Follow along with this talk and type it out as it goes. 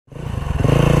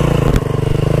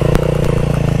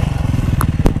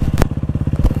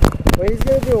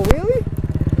do a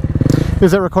wheelie?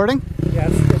 Is it recording?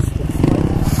 Yes.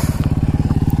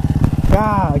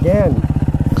 Ah, again.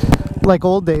 Like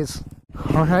old days.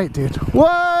 All right, dude.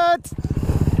 What?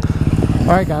 All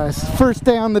right, guys. First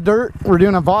day on the dirt. We're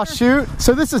doing a Voss shoot.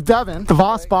 So this is Devin, the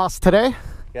Voss boss today.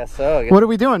 Guess so. What are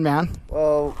we doing, man?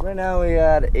 Well, right now we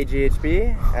got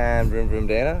AGHB and Vroom Vroom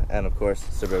Dana, and of course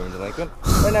Suburban Delinquent.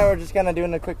 Right now we're just kind of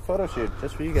doing a quick photo shoot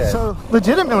just for you guys. So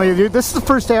legitimately, dude, this is the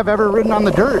first day I've ever ridden on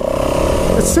the dirt.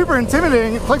 It's super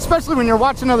intimidating, like, especially when you're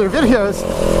watching other videos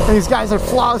and these guys are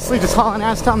flawlessly just hauling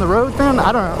ass down the road, man.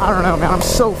 I don't know, man. I'm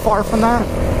so far from that.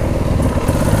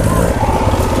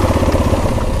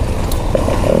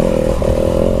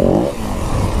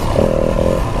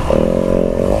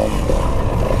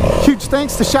 Huge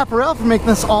thanks to Chaparral for making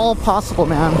this all possible,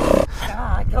 man.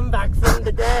 I come back from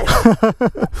the dead.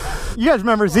 You guys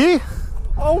remember Z?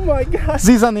 Oh my god.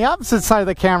 Z's on the opposite side of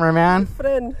the camera, man.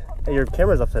 Friend. Hey, your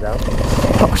camera's upside down.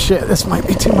 Oh shit, this might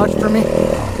be too much for me.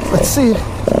 Let's see.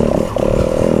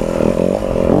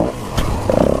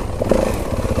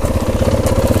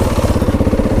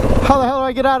 How the hell do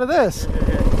I get out of this?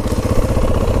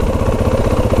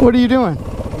 What are you doing?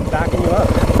 I'm backing you up.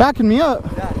 Backing me up?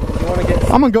 Yeah. You want to get...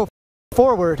 I'm gonna go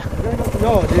forward.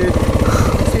 No, dude. You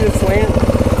see the slant?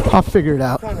 I'll figure it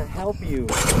out. I'm trying to help you.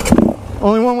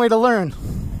 Only one way to learn.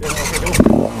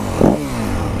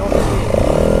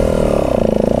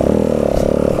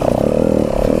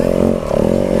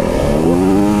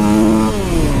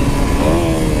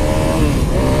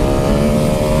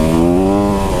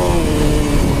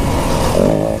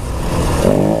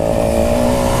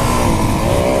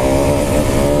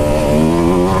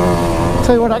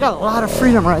 Tell you what, I got a lot of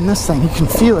freedom riding this thing. You can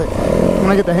feel it. When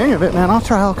I get the hang of it, man, I'll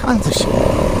try all kinds of shit.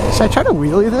 Should I try to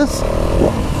wheelie this?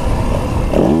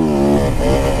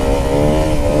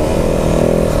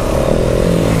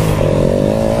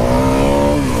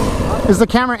 Is the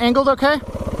camera angled okay?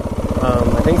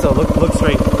 I think so. Look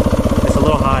straight. It's a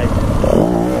little high.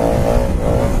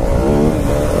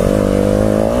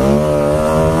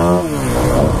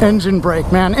 Engine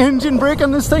brake, man. Engine brake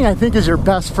on this thing, I think, is your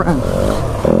best friend.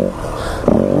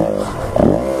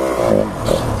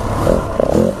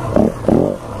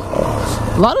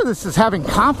 A lot of this is having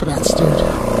confidence, dude. I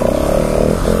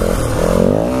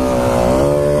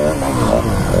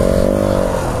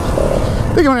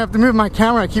think I'm gonna have to move my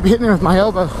camera. I keep hitting it with my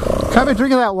elbow. Can I have a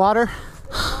drink of that water? You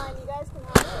guys can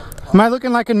have it. Am I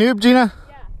looking like a noob, Gina?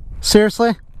 Yeah.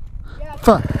 Seriously? Yeah.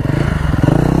 Fuck.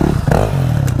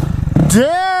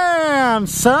 Damn,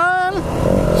 son!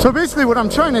 So basically what I'm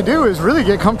trying to do is really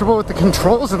get comfortable with the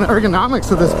controls and the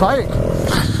ergonomics of this bike.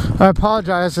 I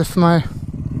apologize if my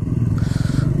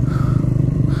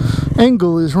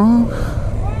angle is wrong.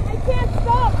 I can't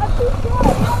stop. I'm too short. I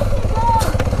can't go.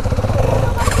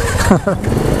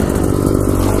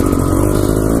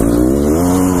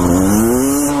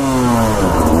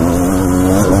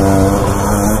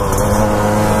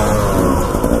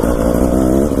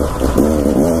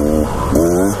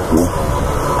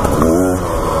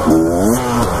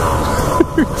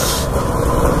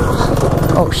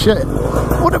 Oh shit.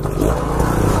 What a...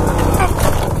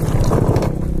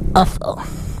 I fell.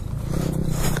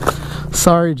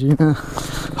 Sorry, Gina.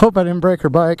 Hope I didn't break her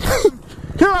bike.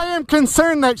 Here I am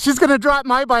concerned that she's gonna drop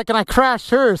my bike and I crashed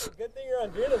hers. Good thing you're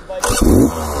on Gina's bike.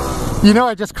 You know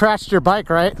I just crashed your bike,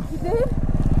 right? You did?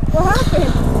 What happened?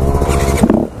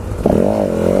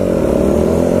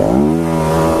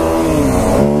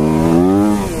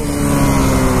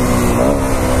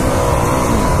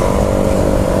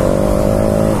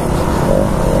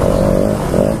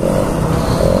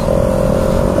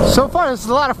 So far, this is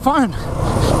a lot of fun.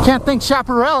 Can't thank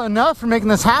Chaparral enough for making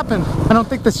this happen. I don't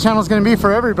think this channel is going to be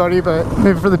for everybody, but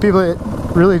maybe for the people that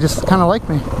really just kind of like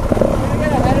me. You're gonna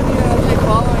get ahead of me and I'll take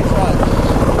following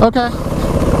shots. Okay.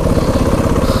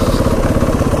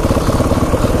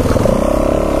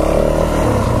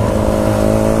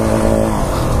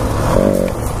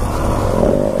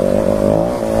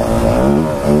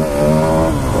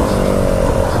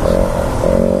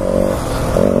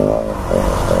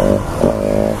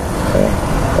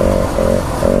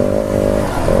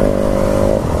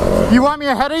 You want me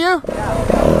ahead of you?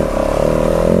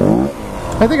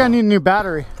 I think I need a new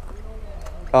battery.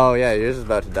 Oh yeah, yours is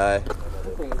about to die. This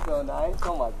thing is so nice.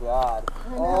 Oh my god.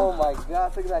 Oh my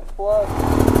god, look at that plug.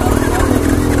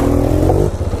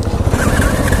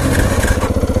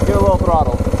 Give it a little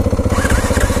throttle.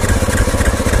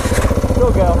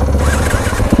 Still go.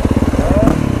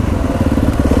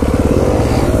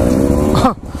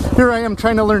 Here I am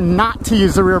trying to learn not to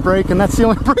use the rear brake, and that's the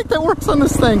only brake that works on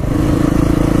this thing.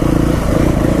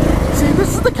 See,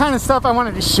 This is the kind of stuff I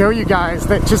wanted to show you guys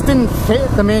that just didn't fit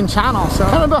the main channel. So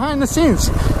kind of behind the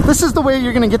scenes. This is the way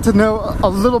you're going to get to know a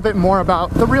little bit more about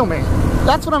the real me.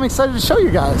 That's what I'm excited to show you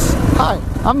guys. Hi,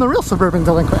 I'm the real Suburban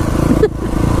Delinquent.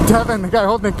 Devin, the guy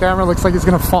holding the camera, looks like he's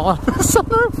going to fall out of the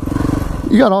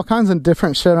sunroof. You got all kinds of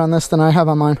different shit on this than I have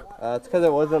on mine. It's because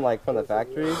it wasn't like from the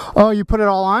factory. Oh, you put it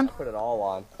all on? Put it all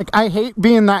on. Like, I hate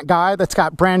being that guy that's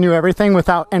got brand new everything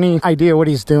without any idea what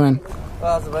he's doing.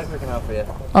 Well, that's the best we can help for you.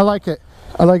 I like it.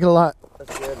 I like it a lot.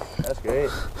 That's good. That's great.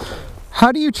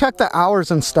 How do you check the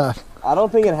hours and stuff? I don't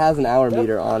think it has an hour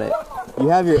meter on it. You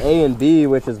have your A and B,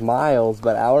 which is miles,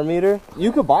 but hour meter?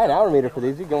 You could buy an hour meter for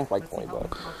these. You go for like 20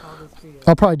 bucks.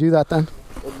 I'll probably do that then.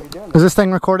 Is this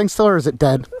thing recording still or is it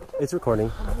dead? It's recording.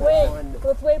 Wait,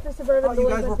 let's wait for Suburban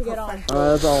Delinquent to get on.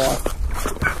 That's all. I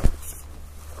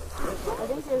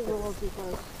think yours is a little too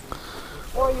close.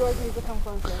 Or yours needs to come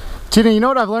closer. Gina, you know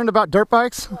what I've learned about dirt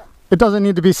bikes? What? It doesn't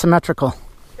need to be symmetrical.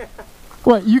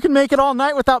 What, you can make it all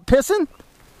night without pissing?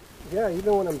 Yeah,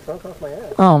 even when I'm drunk off my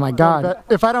ass. Oh my god.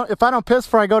 If I don't piss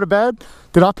before I go to bed,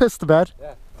 dude, I'll piss the bed.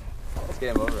 Yeah. Let's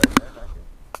get him over right there.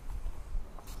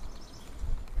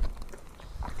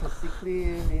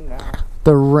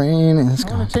 The rain is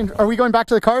gone. Are we going back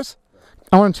to the cars?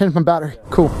 I want to change my battery.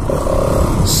 Cool.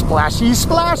 Splashy,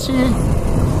 splashy.